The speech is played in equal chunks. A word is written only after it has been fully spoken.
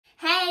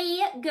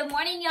Good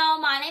morning, y'all.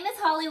 My name is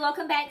Holly.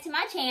 Welcome back to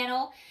my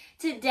channel.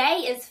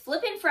 Today is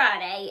Flippin'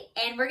 Friday,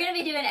 and we're going to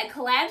be doing a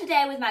collab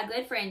today with my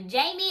good friend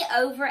Jamie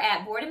over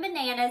at Board and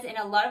Bananas and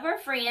a lot of our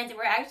friends. And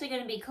we're actually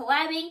going to be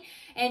collabing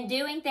and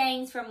doing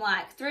things from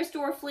like thrift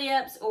store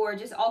flips or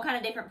just all kind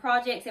of different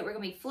projects that we're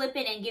going to be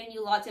flipping and giving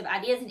you lots of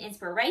ideas and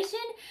inspiration.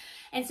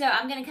 And so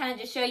I'm going to kind of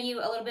just show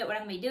you a little bit what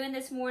I'm going to be doing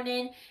this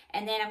morning.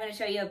 And then I'm going to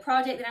show you a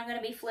project that I'm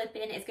going to be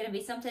flipping. It's going to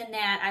be something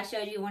that I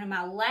showed you in one of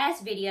my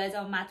last videos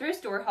on my thrift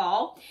store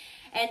haul.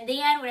 And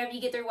then whenever you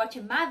get through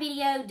watching my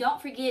video,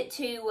 don't forget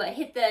to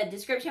hit the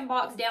description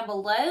box down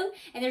below.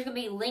 And there's going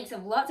to be links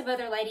of lots of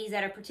other ladies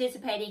that are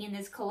participating in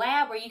this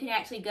collab where you can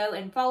actually go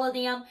and follow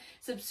them,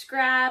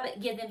 subscribe,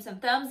 give them some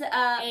thumbs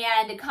up,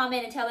 and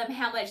comment and tell them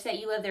how much that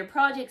you love their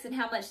projects and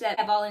how much that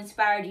have all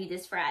inspired you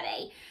this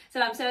Friday. So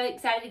I'm so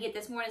excited to get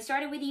this morning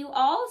started with you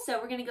all. So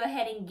we're going to go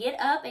ahead and get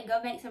up and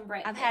go make some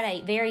breakfast. I've had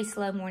a very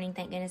slow morning,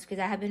 thank goodness, because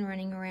I have been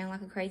running around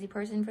like a crazy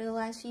person for the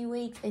last few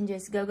weeks and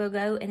just go, go,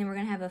 go. And then we're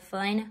going to have a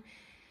fun,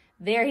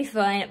 very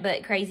fun,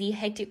 but crazy,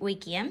 hectic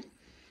weekend.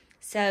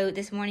 So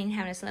this morning,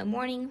 having a slow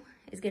morning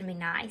is going to be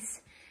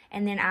nice.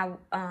 And then I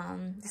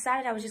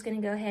decided I was just going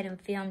to go ahead and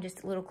film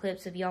just little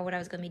clips of y'all what I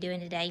was going to be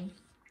doing today.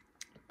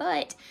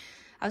 But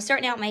I was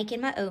starting out making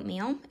my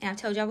oatmeal. And I've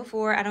told y'all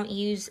before, I don't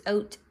use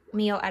oatmeal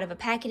out of a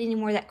packet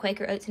anymore, that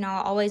Quaker oats and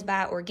all. I always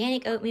buy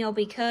organic oatmeal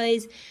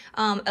because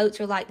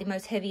oats are like the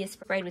most heaviest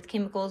sprayed with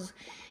chemicals.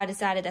 I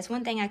decided that's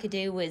one thing I could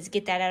do was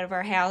get that out of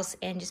our house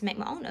and just make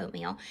my own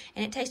oatmeal,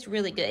 and it tastes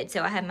really good.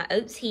 So I have my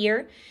oats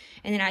here,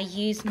 and then I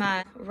use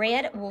my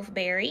red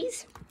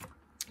wolfberries,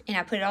 and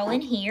I put it all in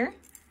here,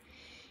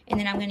 and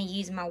then I'm going to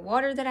use my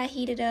water that I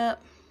heated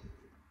up.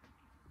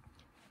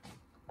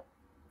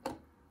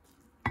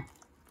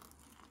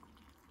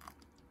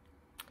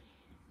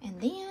 And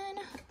then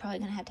I'm probably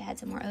going to have to add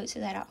some more oats so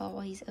that I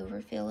always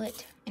overfill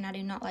it. And I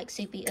do not like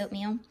soupy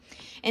oatmeal.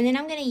 And then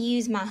I'm going to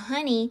use my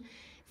honey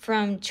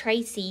from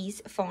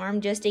Tracy's farm,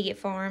 Just Dig It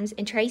Farms.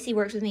 And Tracy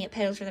works with me at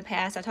Petals from the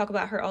Past. I talk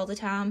about her all the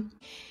time.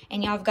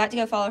 And y'all have got to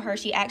go follow her.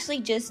 She actually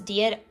just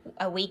did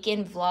a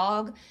weekend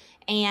vlog.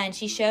 And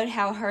she showed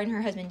how her and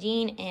her husband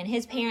Gene and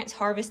his parents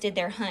harvested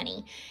their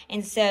honey.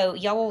 And so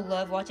y'all will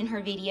love watching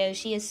her videos.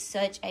 She is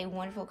such a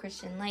wonderful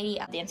Christian lady.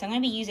 So I'm going to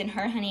be using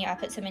her honey. I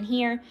put some in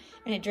here.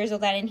 I'm going to drizzle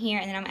that in here.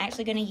 And then I'm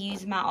actually going to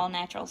use my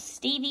all-natural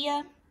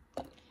stevia.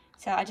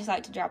 So I just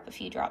like to drop a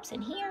few drops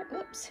in here.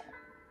 Oops.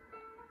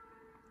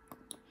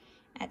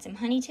 Add some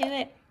honey to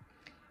it.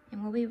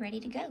 And we'll be ready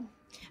to go.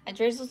 I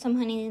drizzled some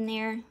honey in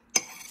there.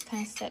 It's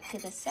kind of stuck to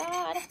the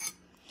side.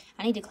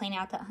 I need to clean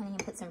out that honey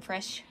and put some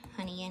fresh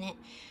honey in it,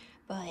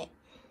 but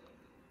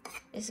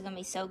this is gonna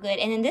be so good.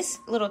 And then this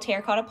little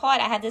terracotta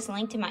pot, I have this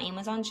linked in my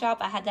Amazon shop.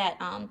 I had that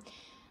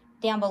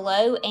down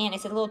below, and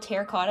it's a little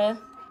terracotta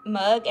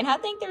mug, and I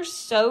think they're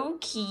so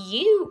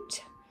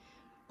cute.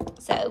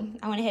 So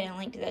I went ahead and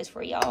linked those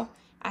for y'all.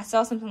 I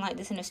saw something like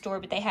this in a store,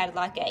 but they had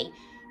like a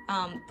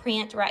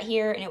print right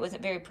here, and it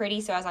wasn't very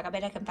pretty, so I was like, I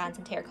bet I can find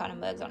some terracotta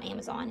mugs on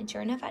Amazon, and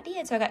sure enough I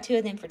did. So I got 2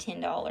 of them for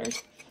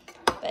 $10,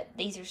 but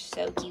these are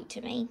so cute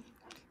to me.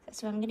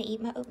 That's what I'm going to eat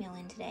my oatmeal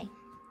in today.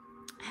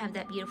 I have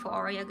that beautiful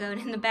aria going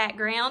in the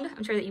background.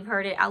 I'm sure that you've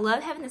heard it. I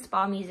love having the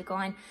spa music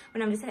on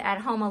when I'm just at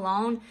home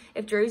alone.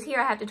 If Drew's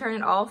here, I have to turn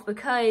it off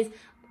because,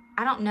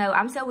 I don't know,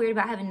 I'm so weird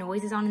about having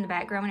noises on in the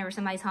background whenever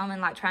somebody's home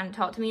and like trying to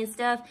talk to me and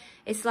stuff.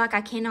 It's like I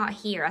cannot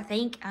hear. I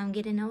think I'm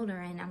getting older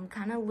and I'm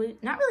kind of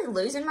not really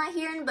losing my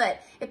hearing,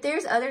 but if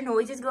there's other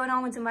noises going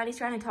on when somebody's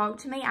trying to talk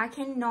to me, I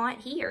cannot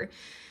hear.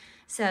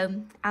 So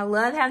I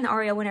love having the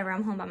Oreo whenever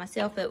I'm home by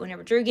myself, but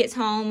whenever Drew gets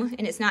home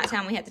and it's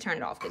nighttime, we have to turn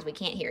it off because we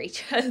can't hear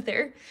each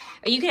other.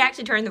 Or you could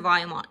actually turn the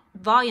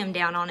volume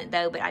down on it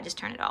though, but I just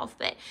turn it off.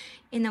 But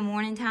in the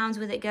morning times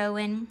with it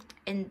going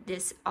and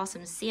this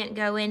awesome scent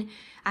going,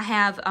 I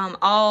have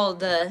all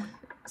the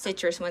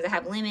citrus ones. I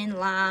have lemon,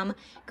 lime,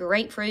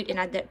 grapefruit, and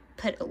I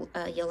put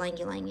ylang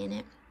ylang in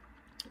it,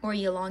 or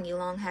ylang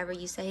ylang, however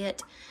you say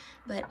it.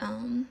 But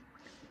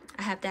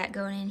I have that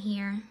going in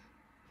here.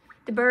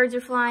 The birds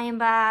are flying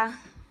by.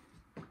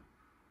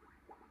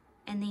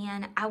 And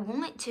then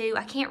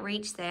I can't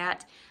reach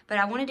that, but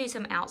I want to do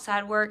some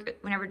outside work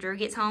whenever Drew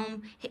gets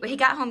home. He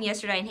got home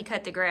yesterday and he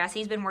cut the grass.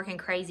 He's been working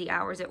crazy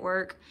hours at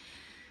work,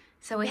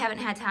 so we haven't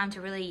had time to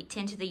really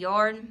tend to the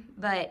yard.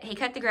 But he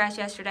cut the grass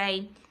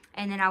yesterday,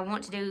 and then I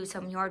want to do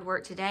some yard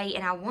work today,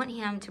 and I want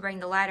him to bring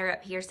the ladder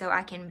up here so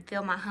I can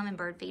fill my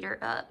hummingbird feeder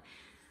up.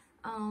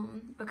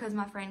 Because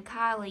my friend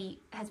Kylie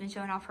has been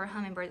showing off her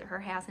hummingbirds at her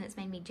house, and it's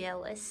made me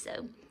jealous,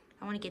 so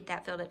I want to get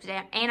that filled up today.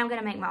 And I'm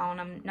going to make my own.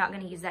 I'm not going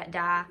to use that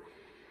dye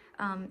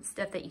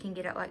stuff that you can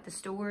get at like the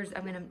stores.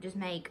 I'm going to just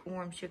make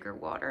warm sugar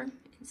water.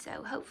 And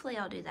so hopefully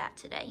I'll do that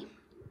today.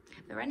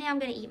 But right now I'm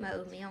going to eat my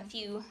oatmeal. A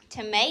few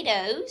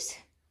tomatoes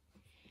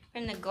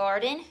from the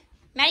garden.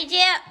 Maddie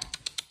Jep,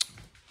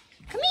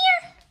 come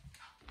here.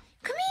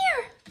 Come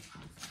here.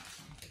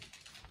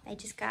 They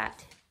just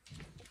got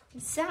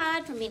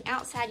inside from being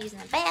outside using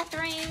the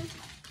bathroom.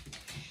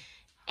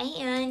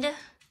 And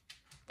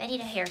they need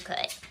a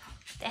haircut.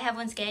 They have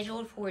one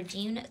scheduled for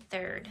June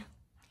 3rd.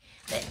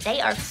 But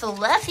they are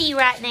fluffy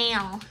right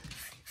now.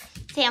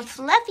 Damn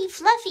fluffy,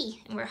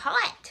 fluffy. And we're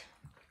hot.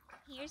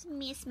 Here's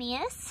Miss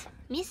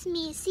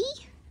Missy.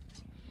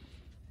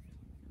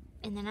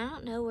 And then I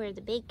don't know where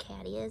the big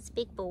cat is,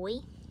 big boy.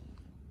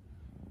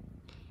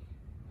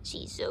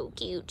 She's so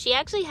cute. She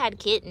actually had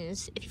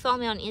kittens. If you follow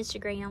me on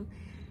Instagram,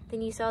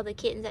 then you saw the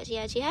kittens that she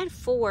had. She had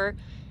 4,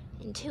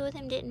 and 2 of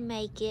them didn't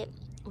make it.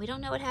 We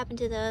don't know what happened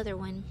to the other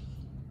one,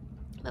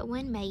 but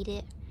one made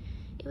it.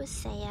 It was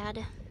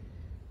sad.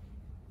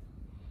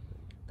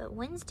 But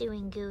one's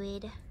doing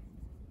good.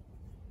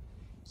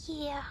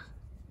 Yeah.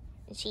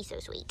 And she's so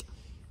sweet.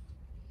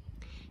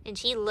 And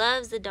she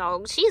loves the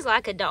dogs. She's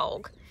like a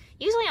dog.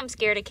 Usually I'm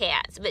scared of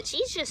cats, but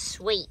she's just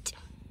sweet.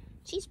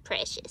 She's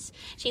precious.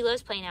 She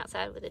loves playing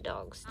outside with the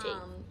dogs too.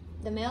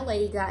 The mail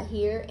lady got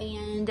here,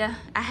 and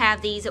I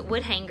have these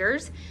wood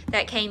hangers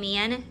that came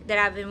in that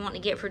I've been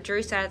wanting to get for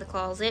Drew's side of the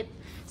closet.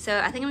 So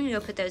I think I'm gonna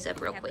go put those up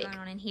real quick. Going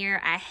on in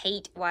here, I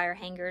hate wire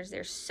hangers.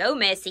 They're so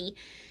messy.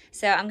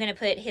 So I'm gonna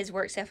put his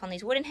work stuff on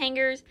these wooden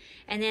hangers.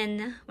 And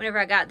then whenever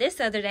I got this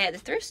the other day at the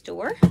thrift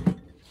store,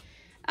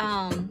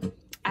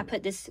 I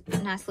put this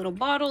nice little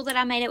bottle that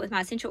I made it with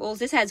my essential oils.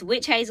 This has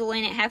witch hazel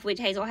in it, half witch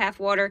hazel, half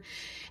water.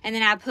 And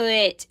then I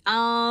put,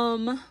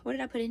 what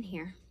did I put in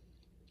here?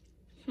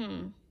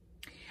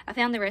 I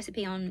found the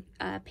recipe on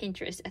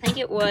Pinterest. I think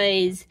it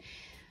was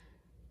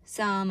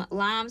some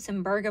lime,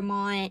 some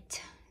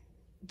bergamot,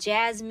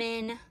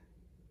 jasmine,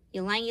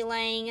 ylang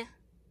ylang.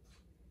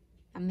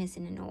 I'm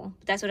missing an oil.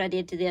 But that's what I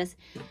did to this.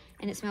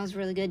 And it smells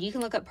really good. You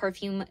can look up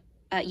perfume,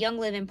 Young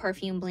Living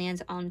perfume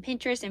blends on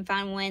Pinterest and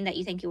find one that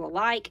you think you will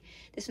like.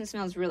 This one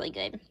smells really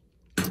good.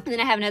 And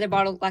then I have another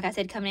bottle, like I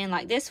said, coming in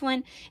like this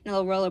one, and a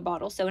little roller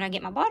bottle. So when I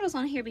get my bottles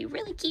on here, it'll be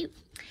really cute.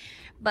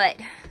 But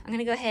I'm going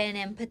to go ahead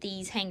and put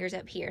these hangers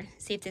up here.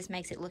 See if this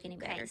makes it look any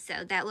better. Okay,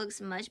 so that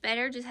looks much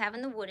better, just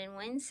having the wooden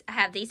ones. I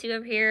have these 2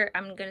 over here.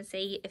 I'm going to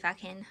see if I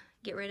can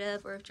get rid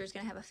of, or if Drew's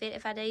going to have a fit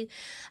if I do.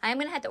 I am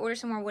going to have to order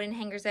some more wooden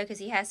hangers, though, because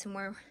he has some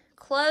more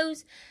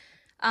clothes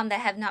that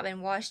have not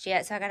been washed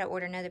yet. So I got to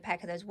order another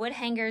pack of those wood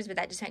hangers, but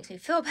that just makes me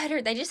feel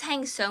better. They just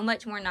hang so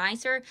much more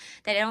nicer.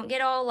 They don't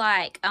get all,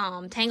 like,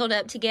 tangled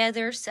up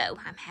together. So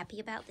I'm happy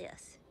about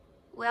this.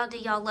 Well, do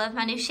y'all love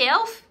my new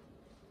shelf?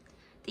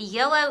 The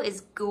yellow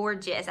is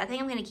gorgeous. I think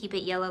I'm going to keep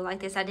it yellow like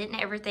this. I didn't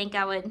ever think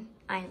I would.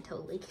 I am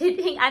totally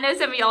kidding. I know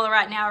some of y'all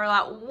right now are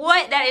like,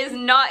 what? That is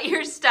not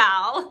your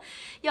style.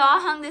 Y'all, I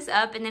hung this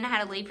up and then I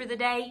had to leave for the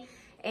day.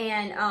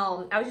 And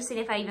I was just seeing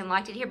if I even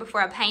liked it here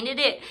before I painted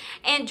it.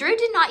 And Drew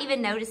did not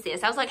even notice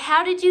this. I was like,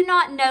 how did you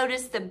not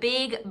notice the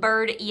big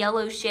bird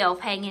yellow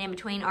shelf hanging in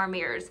between our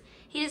mirrors?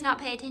 He does not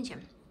pay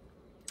attention.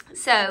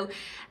 So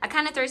I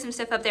kind of threw some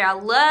stuff up there. I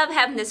love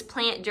having this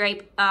plant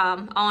drape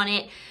on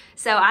it.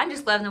 So I'm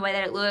just loving the way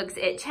that it looks.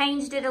 It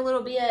changed it a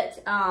little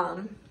bit.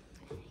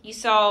 You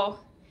saw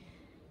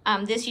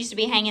this used to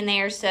be hanging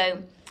there.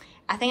 So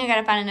I think I got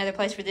to find another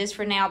place for this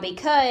for now,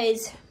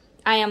 because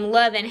I am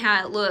loving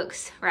how it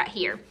looks right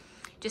here.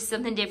 Just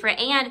something different.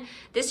 And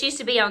this used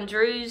to be on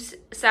Drew's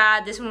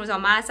side. This one was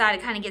on my side.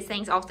 It kind of gets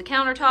things off the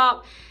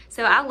countertop.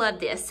 So I love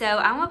this. So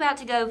I'm about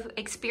to go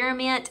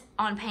experiment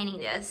on painting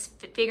this,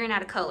 figuring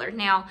out a color.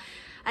 Now,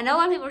 I know a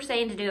lot of people are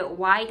saying to do it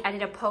white. I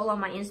did a poll on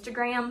my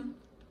Instagram,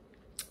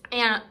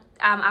 and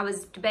I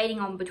was debating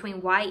on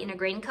between white and a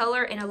green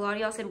color, and a lot of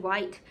y'all said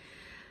white.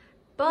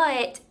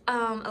 But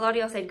a lot of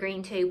y'all said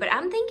green too. But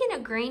I'm thinking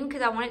of green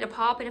because I want it to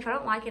pop, and if I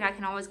don't like it, I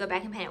can always go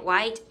back and paint it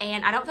white.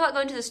 And I don't feel like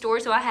going to the store,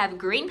 so I have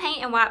green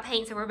paint and white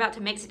paint. So we're about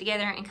to mix it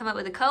together and come up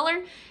with a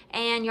color.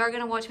 And you're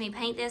going to watch me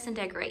paint this and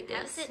decorate this.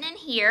 I'm sitting in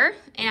here,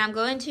 and I'm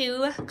going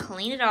to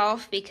clean it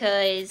off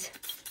because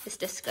it's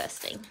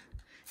disgusting.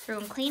 So we're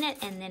going to clean it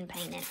and then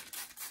paint it.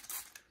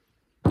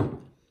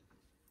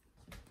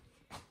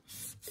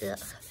 Ugh,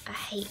 I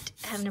hate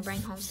having to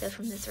bring home stuff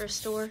from the thrift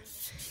store.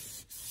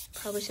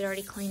 Probably should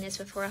already clean this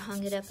before I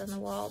hung it up on the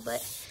wall, but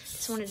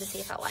just wanted to see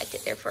if I liked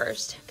it there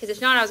first. Because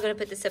if not, I was going to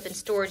put this up in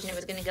storage and it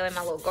was going to go in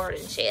my little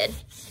garden shed.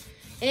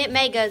 And it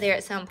may go there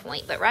at some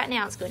point, but right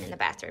now it's going in the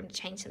bathroom to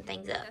change some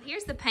things up. So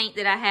here's the paint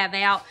that I have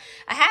out.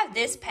 I have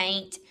this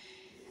paint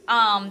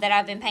that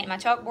I've been painting my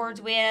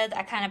chalkboards with.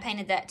 I kind of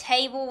painted that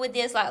table with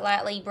this, like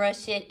lightly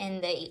brushed it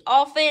in the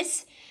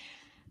office.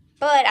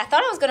 But I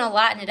thought I was going to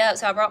lighten it up,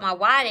 so I brought my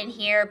white in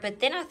here. But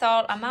then I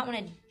thought I might want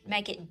to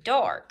make it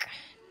dark.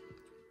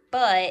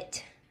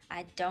 But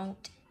I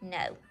don't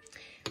know.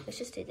 Let's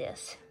just do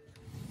this.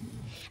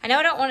 I know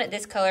I don't want it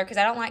this color because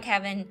I don't like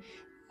having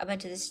a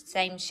bunch of the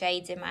same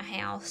shades in my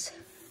house.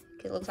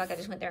 It looks like I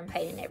just went there and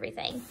painted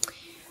everything.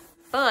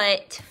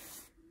 But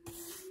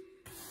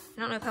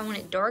I don't know if I want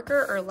it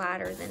darker or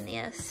lighter than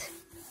this.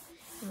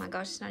 Oh my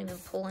gosh, it's not even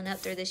pulling up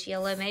through this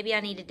yellow. Maybe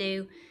I need to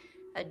do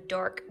a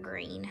dark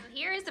green.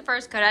 Here is the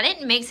first coat. I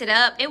didn't mix it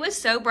up. It was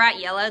so bright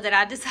yellow that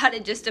I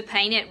decided just to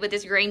paint it with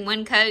this green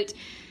one coat,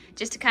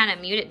 just to kind of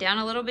mute it down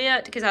a little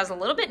bit, because I was a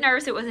little bit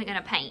nervous it wasn't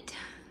going to paint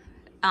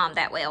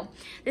that well.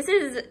 This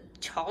is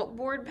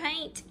chalkboard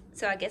paint,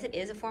 so I guess it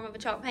is a form of a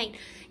chalk paint.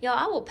 Y'all,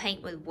 I will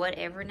paint with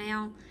whatever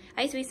now.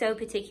 I used to be so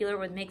particular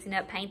with mixing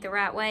up paint the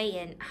right way,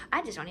 and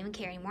I just don't even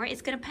care anymore.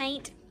 It's gonna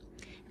paint.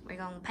 We're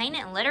gonna paint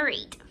it and let her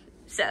eat.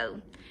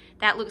 So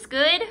that looks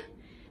good.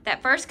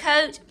 That first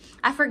coat,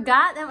 I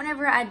forgot that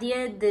whenever I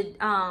did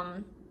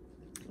the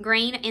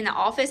green in the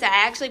office, I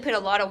actually put a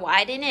lot of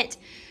white in it.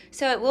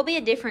 So it will be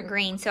a different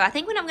green. So I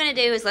think what I'm gonna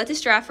do is let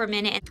this dry for a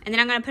minute, and then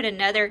I'm gonna put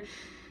another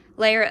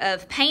layer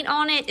of paint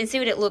on it and see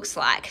what it looks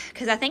like,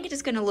 because I think it's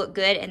just going to look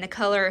good in the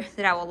color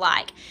that I will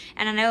like.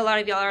 And I know a lot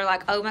of y'all are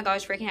like, oh my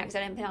gosh, freaking out because I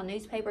didn't put on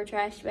newspaper,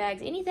 trash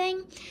bags,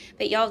 anything.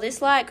 But y'all,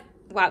 this like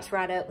wipes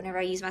right up whenever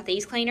I use my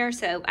Thieves cleaner,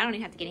 so I don't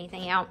even have to get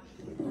anything out.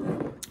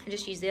 I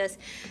just use this.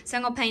 So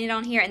I'm going to paint it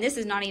on here, and this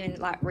is not even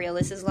like real.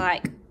 This is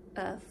like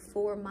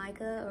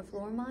Formica or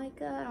floor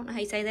mica. I don't know how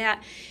you say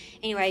that.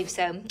 Anyway,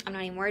 so I'm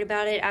not even worried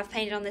about it. I've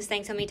painted on this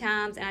thing so many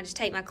times, and I just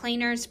take my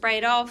cleaner, spray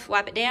it off,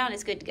 wipe it down,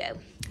 it's good to go.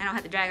 I don't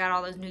have to drag out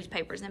all those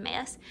newspapers and a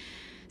mess.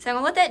 So I'm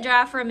gonna let that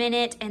dry for a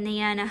minute and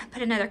then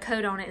put another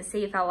coat on it and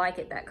see if I like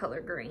it that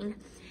color green.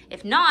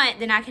 If not,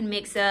 then I can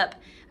mix up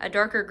a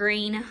darker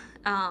green,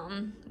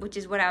 which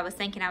is what I was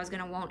thinking I was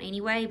gonna want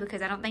anyway,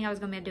 because I don't think I was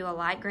gonna be able to do a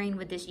light green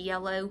with this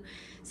yellow.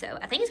 So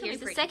I think it's gonna be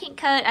pretty. The second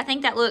coat, I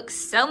think that looks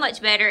so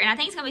much better, and I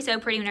think it's gonna be so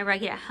pretty whenever I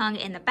get it hung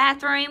in the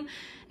bathroom.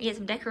 I get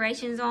some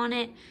decorations on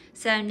it.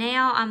 So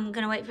now I'm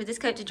gonna wait for this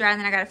coat to dry, and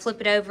then I gotta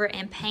flip it over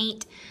and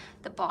paint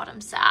the bottom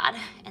side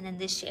and then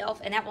this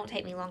shelf, and that won't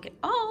take me long at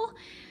all,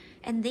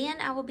 and then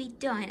I will be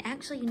done.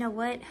 Actually, you know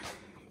what,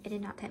 it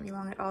did not take me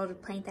long at all to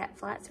paint that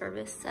flat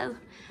surface, so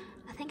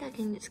I think I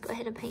can just go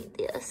ahead and paint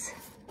this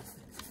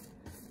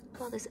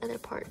while this other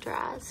part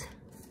dries.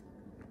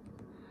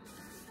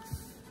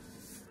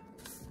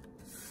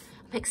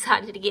 I'm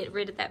excited to get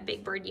rid of that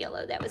big bird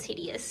yellow. That was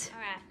hideous. All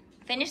right,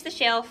 I finished the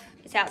shelf.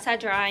 It's outside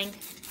drying,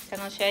 so I'm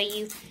gonna show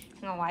you.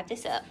 I'm gonna wipe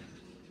this up.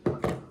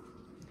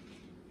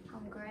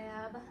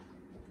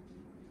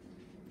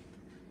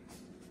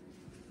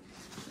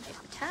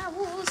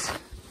 Towels.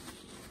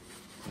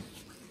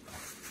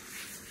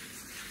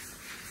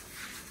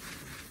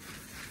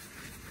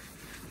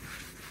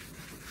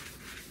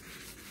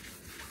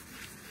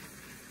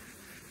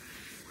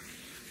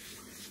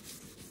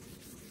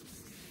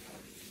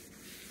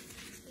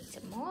 Need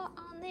some more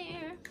on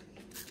there.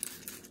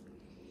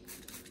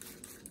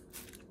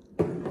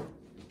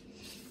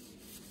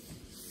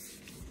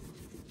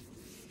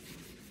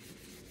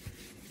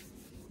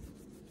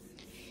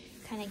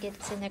 Kind of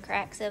gets in the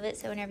cracks of it,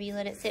 so whenever you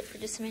let it sit for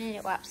just a minute,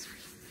 it wipes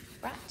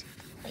right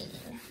clean.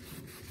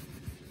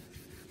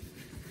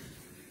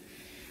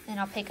 Then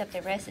I'll pick up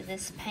the rest of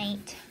this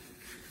paint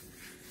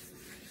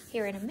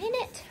here in a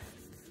minute.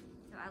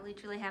 So I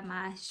literally have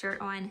my shirt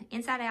on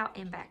inside out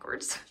and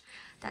backwards.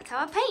 That's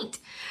how I paint.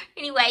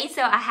 Anyway,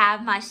 so I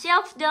have my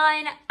shelf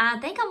done. I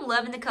think I'm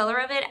loving the color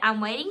of it.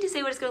 I'm waiting to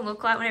see what it's gonna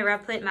look like whenever I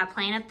put my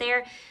plant up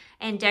there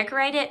and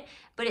decorate it,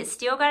 but it's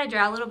still gotta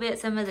dry a little bit.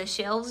 Some of the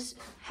shelves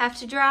have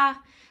to dry.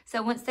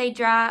 So once they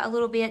dry a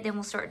little bit, then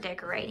we'll start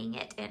decorating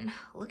it. And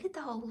look at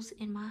the holes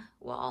in my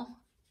wall.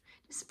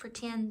 Just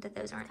pretend that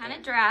those aren't kind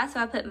of dry. So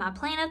I put my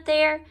plant up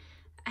there.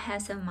 I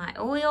have some of my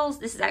oils.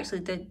 This is actually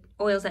the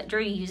oils that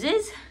Drew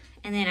uses.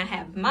 And then I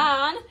have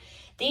mine.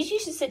 These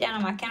used to sit down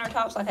on my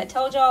countertops like I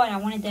told y'all, and I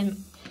wanted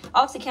them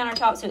off the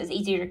countertop so it was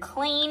easier to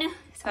clean.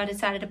 So I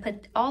decided to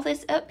put all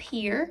this up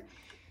here.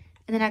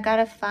 And then I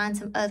gotta find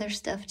some other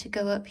stuff to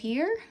go up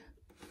here.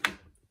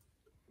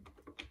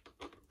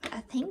 I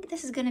think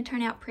this is gonna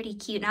turn out pretty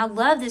cute. And I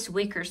love this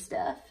wicker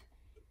stuff.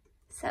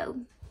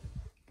 So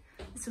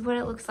this is what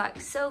it looks like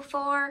so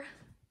far.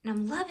 And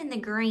I'm loving the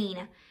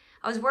green.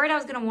 I was worried I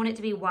was gonna want it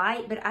to be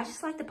white, but I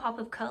just like the pop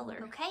of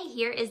color. Okay,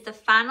 here is the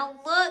final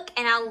look,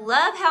 and I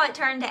love how it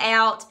turned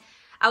out.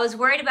 I was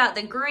worried about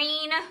the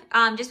green,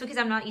 just because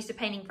I'm not used to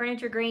painting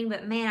furniture green,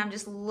 but man, I'm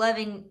just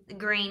loving the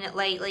green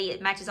lately.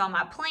 It matches all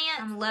my plants.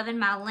 I'm loving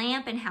my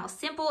lamp and how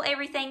simple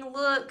everything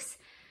looks.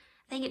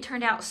 I think it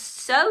turned out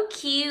so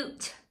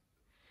cute.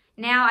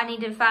 Now I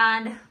need to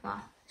find,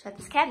 well, shut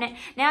this cabinet.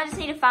 Now I just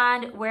need to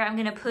find where I'm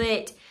gonna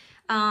put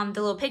the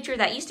little picture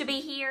that used to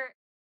be here.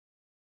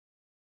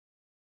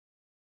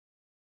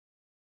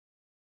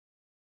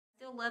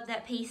 Still love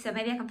that piece, so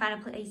maybe I can find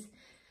a place.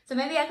 So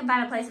maybe I can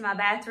find a place in my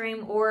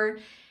bathroom or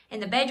in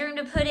the bedroom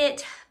to put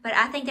it, but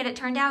I think that it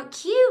turned out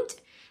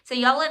cute. So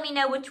y'all let me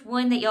know which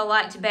one that y'all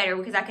liked better,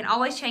 because I can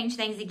always change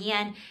things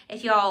again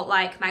if y'all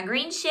like my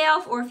green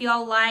shelf or if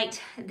y'all liked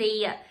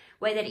the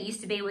way that it used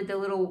to be with the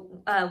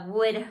little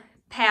wood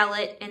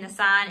palette and the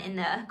sign and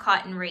the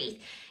cotton wreath.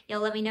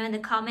 Y'all let me know in the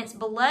comments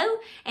below,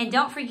 and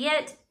don't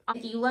forget,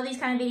 if you love these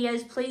kind of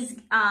videos, please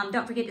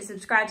don't forget to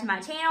subscribe to my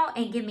channel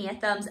and give me a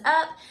thumbs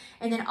up.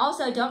 And then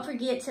also don't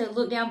forget to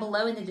look down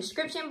below in the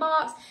description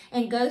box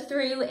and go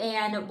through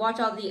and watch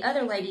all the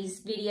other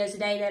ladies' videos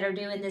today that are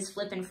doing this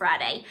Flippin'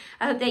 Friday.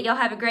 I hope that y'all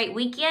have a great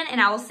weekend,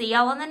 and I will see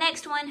y'all on the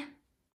next one.